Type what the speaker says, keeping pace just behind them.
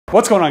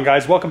What's going on,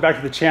 guys? Welcome back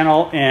to the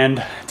channel,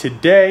 and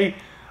today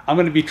I'm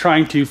going to be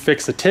trying to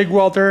fix the TIG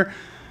welder.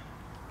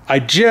 I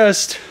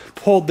just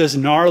pulled this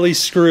gnarly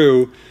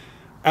screw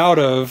out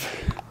of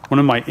one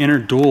of my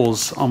inner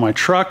duals on my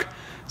truck,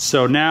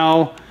 so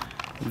now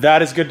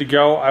that is good to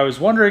go. I was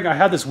wondering, I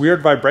had this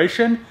weird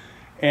vibration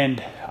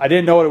and I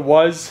didn't know what it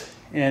was,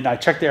 and I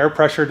checked the air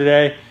pressure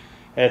today.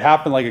 It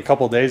happened like a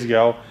couple of days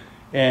ago,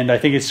 and I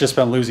think it's just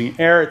been losing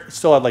air. It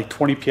still had like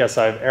 20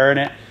 psi of air in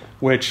it,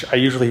 which I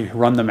usually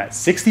run them at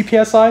 60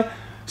 psi.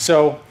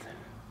 So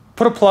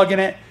put a plug in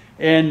it,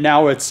 and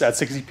now it's at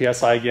 60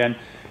 psi again,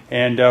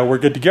 and we're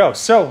good to go.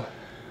 So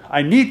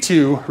I need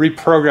to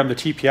reprogram the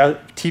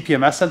TPMS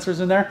sensors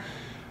in there,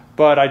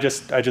 but I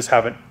just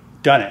haven't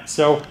done it.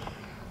 So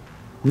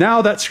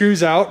now that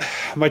screw's out,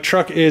 my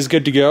truck is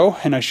good to go,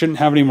 and I shouldn't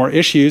have any more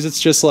issues. It's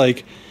just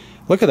like,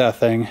 look at that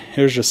thing.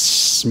 It was just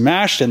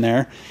smashed in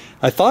there.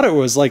 I thought it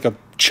was like a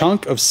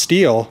chunk of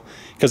steel,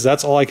 because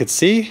that's all I could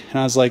see, and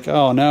I was like,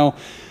 oh no.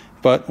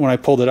 But when I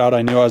pulled it out,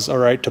 I knew I was all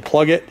right to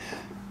plug it.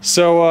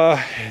 So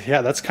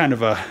yeah, that's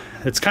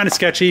it's kind of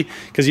sketchy,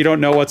 because you don't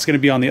know what's going to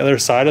be on the other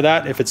side of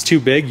that. If it's too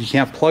big, you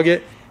can't plug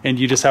it, and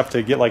you just have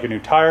to get like a new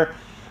tire.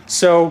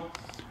 So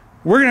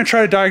we're going to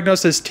try to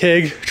diagnose this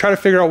TIG, try to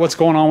figure out what's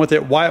going on with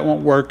it, why it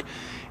won't work.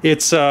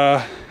 It's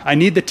I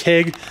need the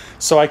TIG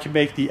so I can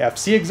make the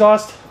FC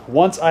exhaust.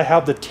 Once I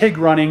have the TIG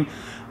running,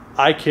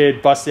 I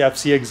could bust the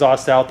FC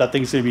exhaust out. That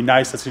thing's going to be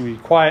nice. That's going to be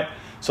quiet.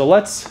 So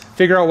let's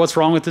figure out what's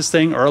wrong with this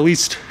thing, or at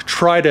least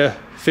try to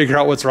figure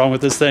out what's wrong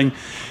with this thing,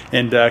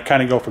 and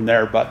kind of go from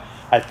there. But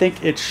I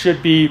think it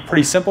should be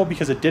pretty simple,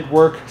 because it did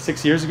work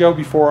 6 years ago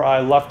before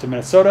I left to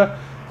Minnesota,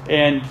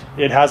 and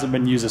it hasn't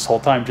been used this whole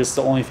time. Just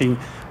the only thing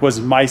was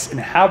mice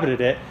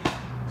inhabited it.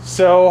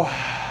 So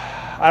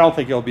I don't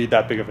think it'll be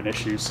that big of an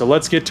issue. So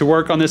let's get to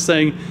work on this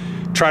thing,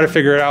 try to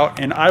figure it out,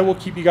 and I will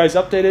keep you guys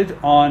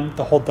updated on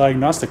the whole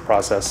diagnostic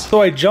process.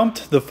 So I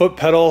jumped the foot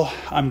pedal.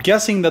 I'm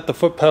guessing that the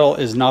foot pedal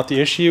is not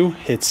the issue.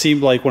 It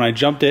seemed like when I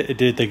jumped it, it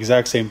did the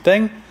exact same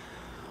thing.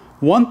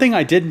 One thing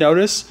I did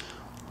notice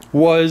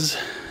was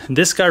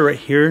this guy right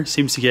here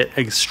seems to get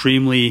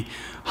extremely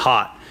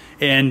hot.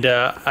 And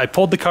I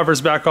pulled the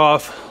covers back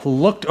off,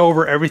 looked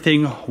over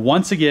everything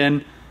once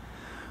again.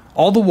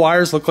 All the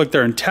wires look like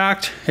they're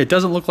intact. It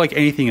doesn't look like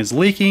anything is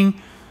leaking.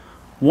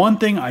 One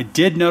thing I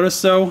did notice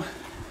though,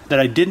 that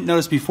I didn't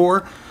notice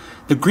before,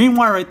 the green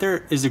wire right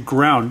there is the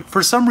ground.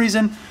 For some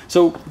reason,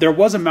 so there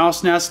was a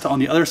mouse nest on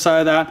the other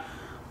side of that.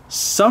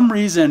 Some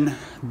reason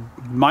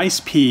mice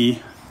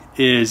pee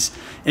is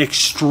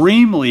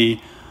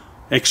extremely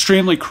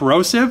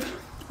corrosive,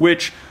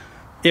 which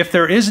if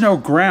there is no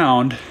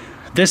ground,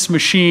 this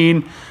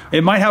machine,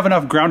 it might have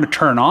enough ground to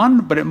turn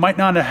on, but it might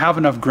not have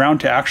enough ground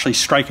to actually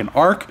strike an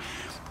arc.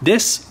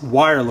 This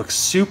wire looks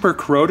super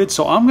corroded,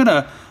 so I'm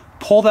gonna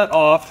pull that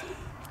off,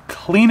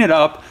 clean it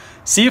up,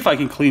 see if I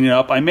can clean it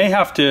up. I may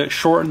have to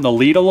shorten the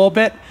lead a little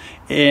bit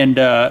and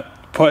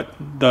put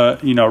the,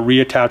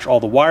 reattach all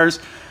the wires.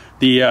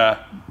 The,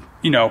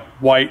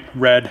 white,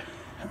 red,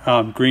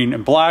 green,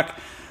 and black.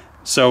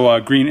 So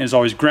green is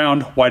always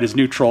ground, white is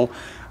neutral.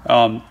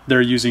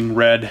 They're using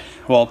red.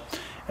 Well,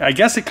 I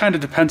guess it kind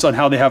of depends on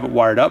how they have it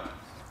wired up.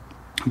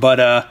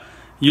 But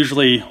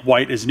usually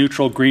white is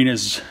neutral, green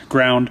is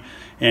ground,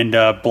 and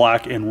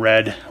black and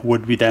red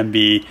would then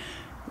be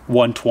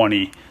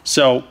 120.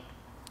 So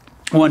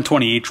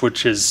 120 each,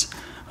 which is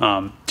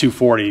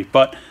 240.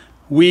 But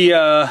we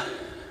are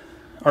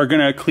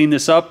gonna clean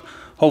this up.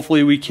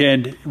 Hopefully we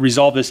can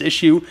resolve this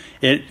issue.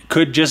 It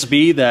could just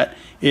be that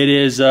it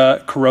is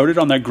corroded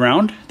on that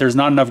ground. There's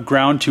not enough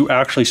ground to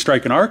actually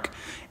strike an arc.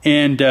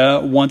 And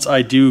once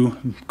I do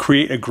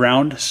create a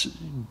ground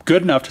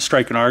good enough to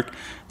strike an arc,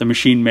 the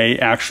machine may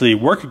actually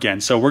work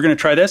again. So we're gonna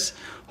try this.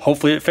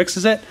 Hopefully it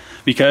fixes it,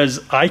 because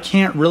I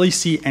can't really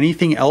see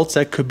anything else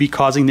that could be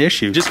causing the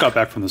issue. Just got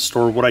back from the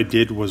store. What I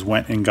did was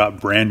went and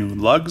got brand new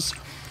lugs.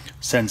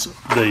 Since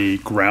the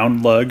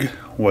ground lug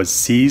was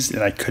seized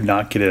and I could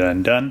not get it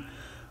undone,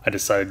 I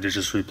decided to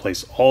just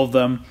replace all of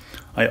them.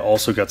 I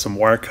also got some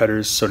wire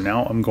cutters, so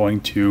now I'm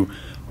going to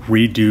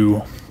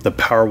redo the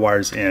power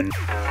wires in.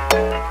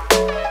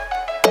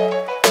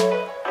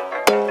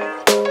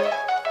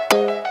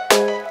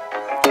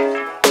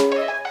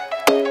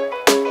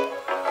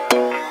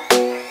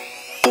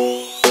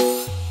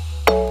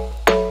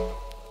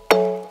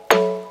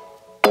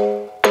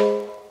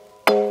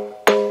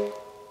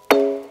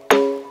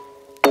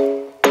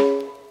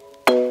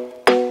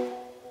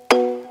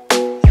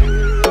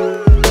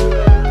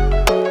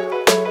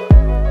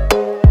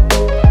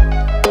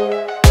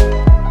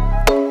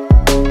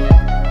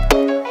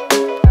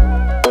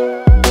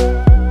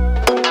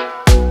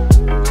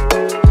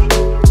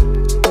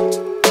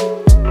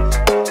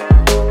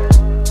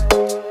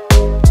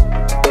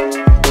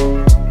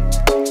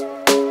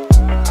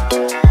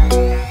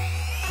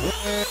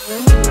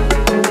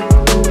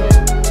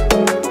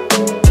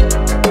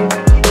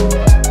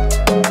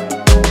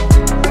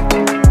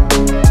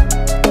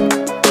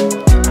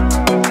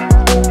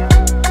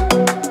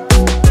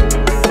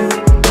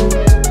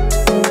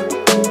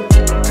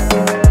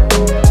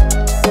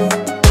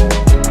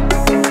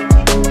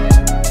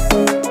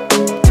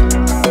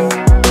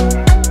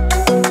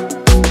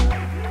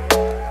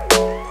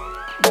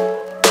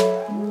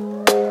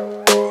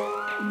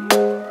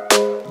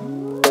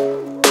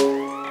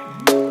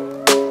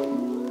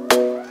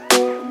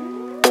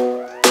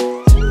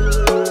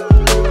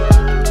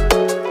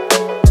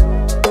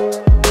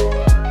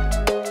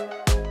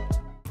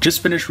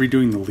 Just finished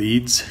redoing the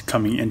leads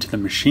coming into the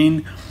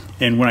machine,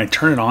 and when I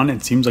turn it on,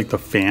 it seems like the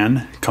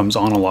fan comes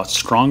on a lot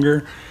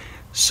stronger.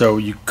 So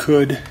you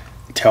could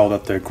tell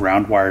that the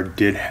ground wire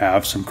did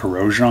have some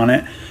corrosion on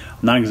it. I'm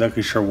not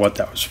exactly sure what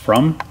that was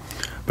from,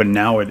 but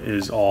now it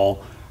is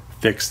all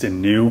fixed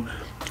and new.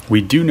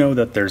 We do know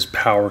that there's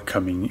power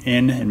coming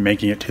in and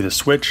making it to the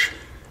switch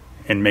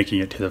and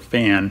making it to the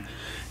fan.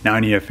 Now I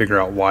need to figure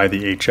out why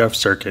the HF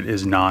circuit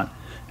is not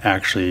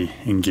actually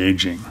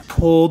engaging.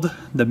 Pulled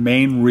the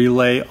main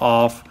relay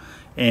off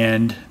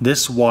and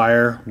this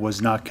wire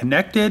was not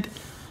connected.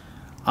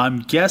 I'm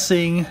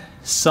guessing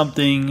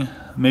something,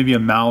 maybe a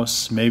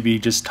mouse, maybe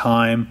just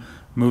time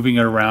moving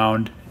it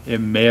around. It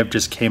may have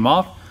just came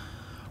off.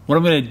 What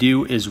I'm gonna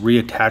do is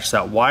reattach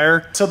that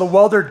wire. So the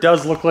welder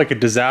does look like a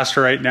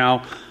disaster right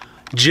now.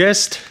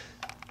 Just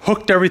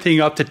hooked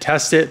everything up to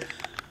test it.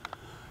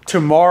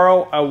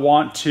 Tomorrow I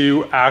want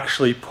to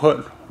actually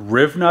put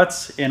riv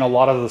nuts in a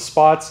lot of the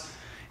spots.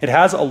 It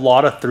has a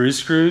lot of through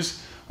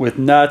screws with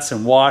nuts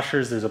and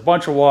washers. There's a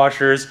bunch of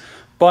washers,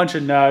 bunch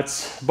of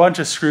nuts, bunch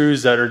of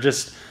screws that are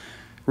just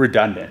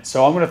redundant.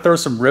 So I'm gonna throw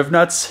some riv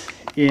nuts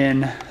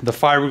in the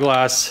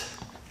fiberglass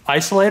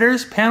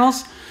isolators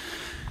panels.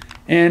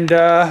 And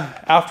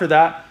after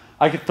that,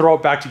 I could throw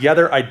it back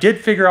together. I did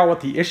figure out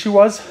what the issue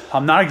was.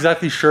 I'm not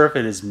exactly sure if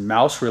it is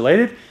mouse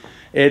related.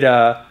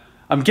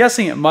 I'm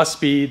guessing it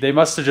must be, they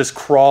must have just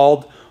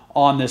crawled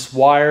on this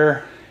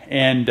wire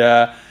and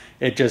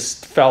it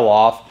just fell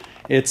off.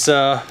 It's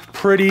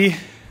pretty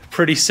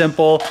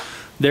simple.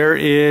 There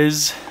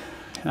is,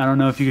 I don't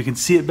know if you can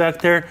see it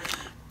back there,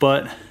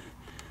 but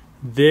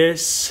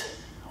this,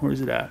 where is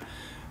it at?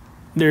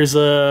 There's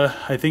a,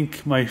 I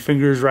think my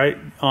finger's right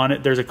on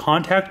it. There's a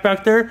contact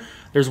back there.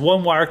 There's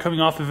one wire coming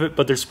off of it,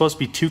 but there's supposed to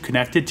be two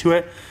connected to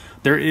it.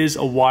 There is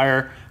a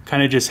wire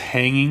kind of just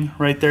hanging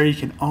right there. You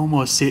can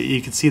almost see it.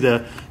 You can see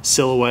the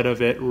silhouette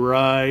of it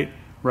right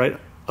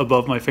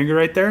above my finger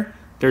right there.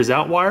 There's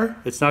that wire.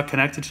 It's not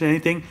connected to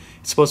anything.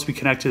 It's supposed to be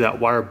connected to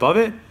that wire above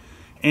it.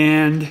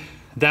 And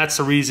that's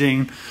the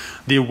reason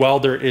the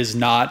welder is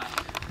not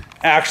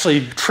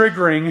actually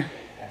triggering.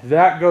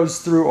 That goes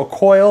through a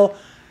coil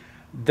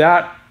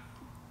that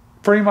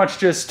pretty much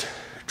just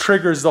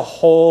triggers the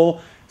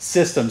whole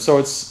system.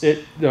 So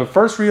the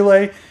first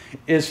relay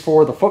is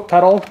for the foot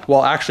pedal.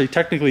 Well, actually,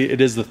 technically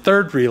it is the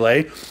third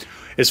relay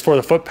is for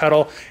the foot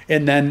pedal.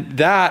 And then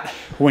that,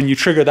 when you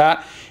trigger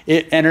that,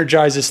 it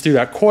energizes through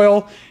that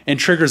coil and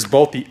triggers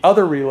both the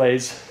other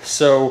relays.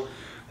 So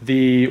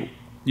the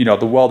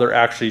welder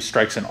actually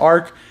strikes an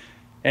arc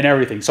and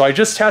everything. So I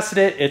just tested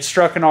it. It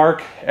struck an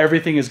arc.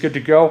 Everything is good to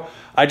go.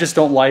 I just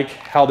don't like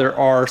how there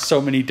are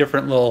so many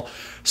different little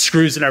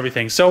screws and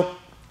everything. So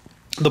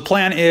the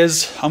plan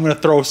is I'm going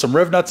to throw some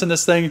riv nuts in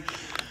this thing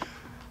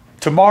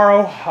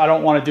tomorrow. I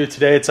don't want to do it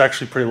today. It's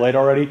actually pretty late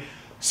already.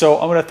 So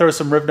I'm going to throw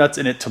some riv nuts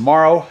in it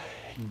tomorrow,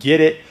 get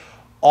it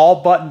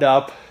all buttoned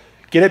up,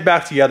 get it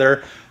back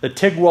together. The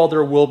TIG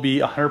welder will be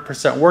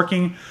 100%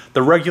 working.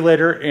 The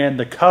regulator and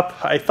the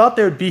cup, I thought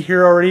they would be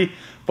here already,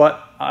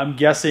 but I'm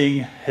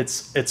guessing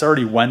it's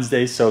already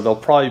Wednesday, so they'll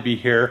probably be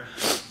here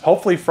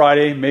hopefully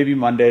Friday, maybe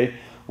Monday.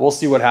 We'll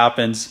see what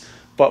happens.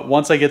 But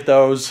once I get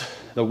those,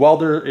 the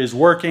welder is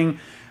working,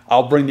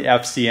 I'll bring the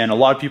FC in. A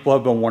lot of people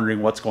have been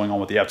wondering what's going on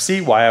with the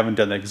FC, why I haven't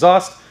done the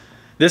exhaust.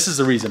 This is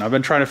the reason. I've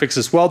been trying to fix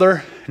this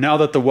welder. Now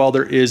that the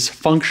welder is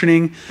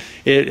functioning,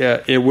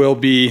 it will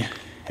be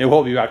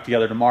back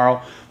together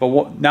tomorrow.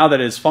 But now that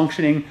it is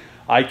functioning,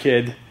 I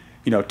could,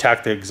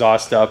 tack the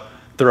exhaust up,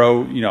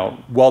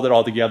 weld it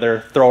all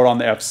together, throw it on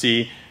the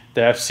FC. The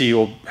FC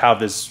will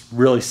have this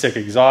really sick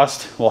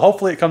exhaust. Well,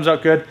 hopefully it comes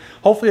out good.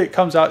 Hopefully it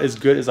comes out as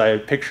good as I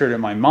had pictured in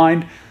my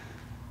mind.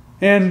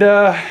 And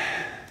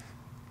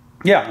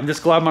yeah, I'm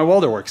just glad my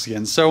welder works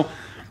again. So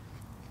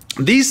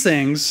these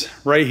things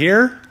right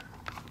here,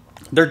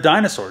 they're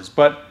dinosaurs,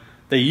 but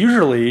they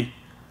usually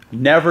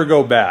never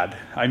go bad.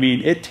 I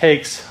mean, it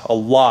takes a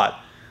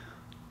lot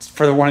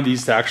for one of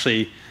these to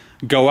actually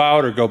go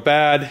out or go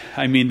bad.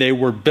 I mean, they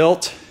were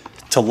built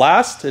to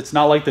last. It's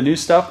not like the new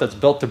stuff that's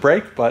built to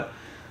break, but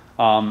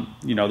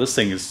this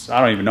thing is,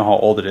 I don't even know how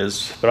old it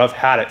is, but I've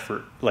had it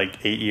for like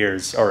 8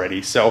 years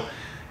already. So,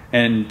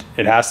 and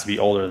it has to be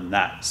older than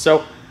that.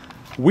 So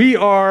we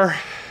are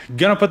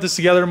gonna put this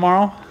together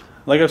tomorrow,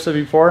 like I've said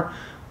before,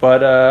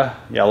 but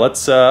yeah,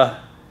 let's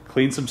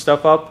clean some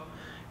stuff up.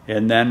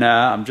 And then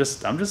I'm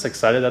just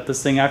excited that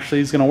this thing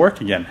actually is gonna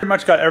work again. Pretty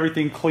much got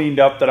everything cleaned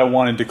up that I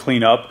wanted to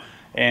clean up.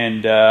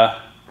 And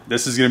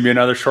this is gonna be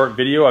another short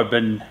video. I've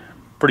been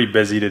pretty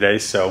busy today,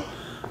 so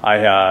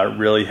I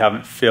really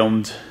haven't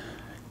filmed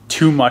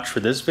too much for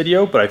this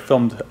video, but I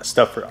filmed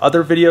stuff for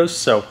other videos,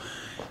 so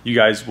you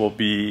guys will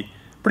be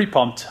pretty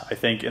pumped, I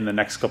think, in the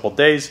next couple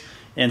days.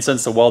 And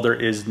since the welder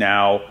is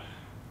now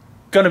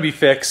gonna be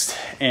fixed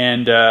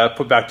and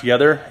put back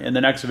together in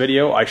the next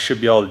video, I should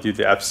be able to do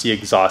the FC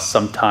exhaust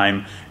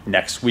sometime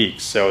next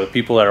week. So the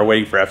people that are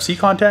waiting for FC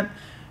content,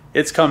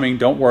 it's coming,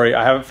 don't worry,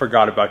 I haven't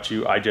forgot about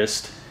you. I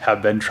just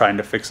have been trying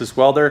to fix this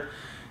welder.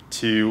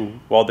 To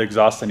weld the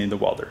exhaust, I need the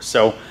welder.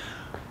 So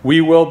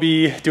we will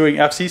be doing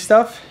FC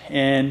stuff,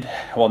 and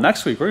well,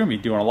 next week we're gonna be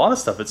doing a lot of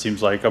stuff. It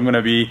seems like I'm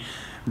gonna be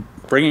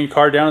bringing a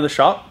car down to the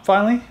shop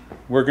finally.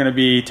 We're gonna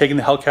be taking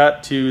the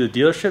Hellcat to the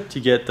dealership to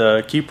get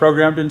the key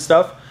programmed and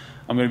stuff.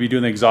 I'm gonna be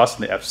doing the exhaust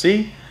in the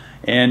FC,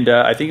 and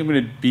I think I'm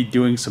gonna be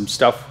doing some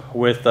stuff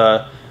with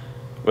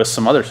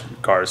some other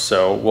cars.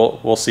 So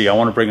we'll see. I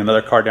want to bring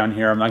another car down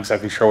here. I'm not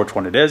exactly sure which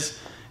one it is.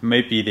 It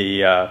might be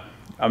the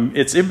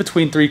it's in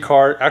between 3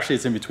 cars. Actually,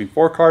 it's in between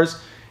 4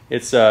 cars.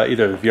 It's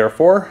either the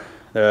VR4,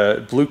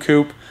 the Blue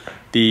Coupe,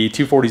 the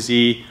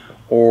 240Z,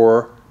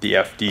 or the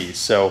FD.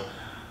 So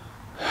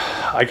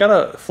I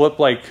gotta flip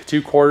like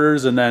 2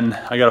 quarters, and then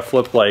I gotta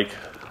flip like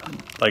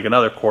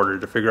another quarter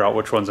to figure out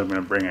which ones I'm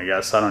gonna bring, I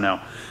guess. I don't know.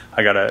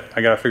 I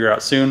gotta figure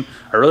out soon.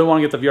 I really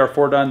want to get the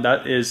VR4 done.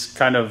 That is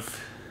kind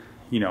of,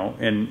 you know,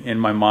 in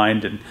my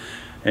mind,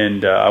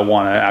 and I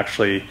want to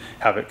actually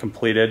have it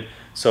completed.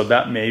 So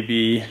that may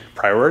be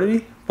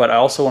priority, but I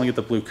also want to get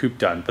the Blue Coupe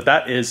done. But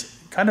that is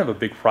kind of a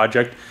big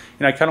project,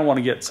 and I kind of want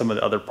to get some of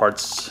the other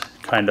parts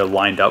kind of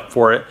lined up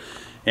for it.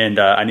 And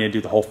I need to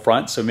do the whole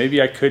front, so maybe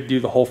I could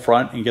do the whole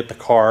front and get the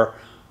car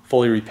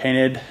fully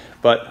repainted,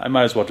 but I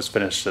might as well just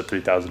finish the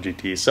 3000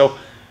 GT. So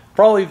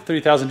probably the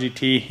 3000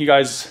 GT. You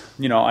guys,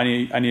 you know, I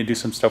need to do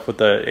some stuff with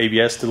the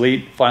ABS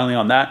delete finally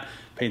on that,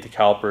 paint the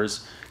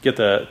calipers, get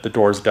the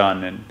doors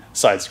done and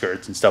side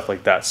skirts and stuff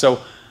like that.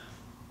 So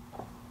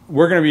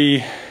we're going to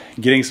be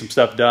getting some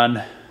stuff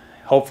done.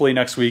 Hopefully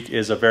next week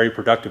is a very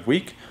productive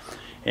week.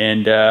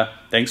 And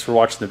thanks for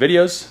watching the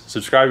videos.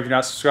 Subscribe if you're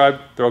not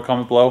subscribed. Throw a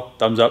comment below.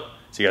 Thumbs up.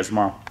 See you guys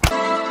tomorrow.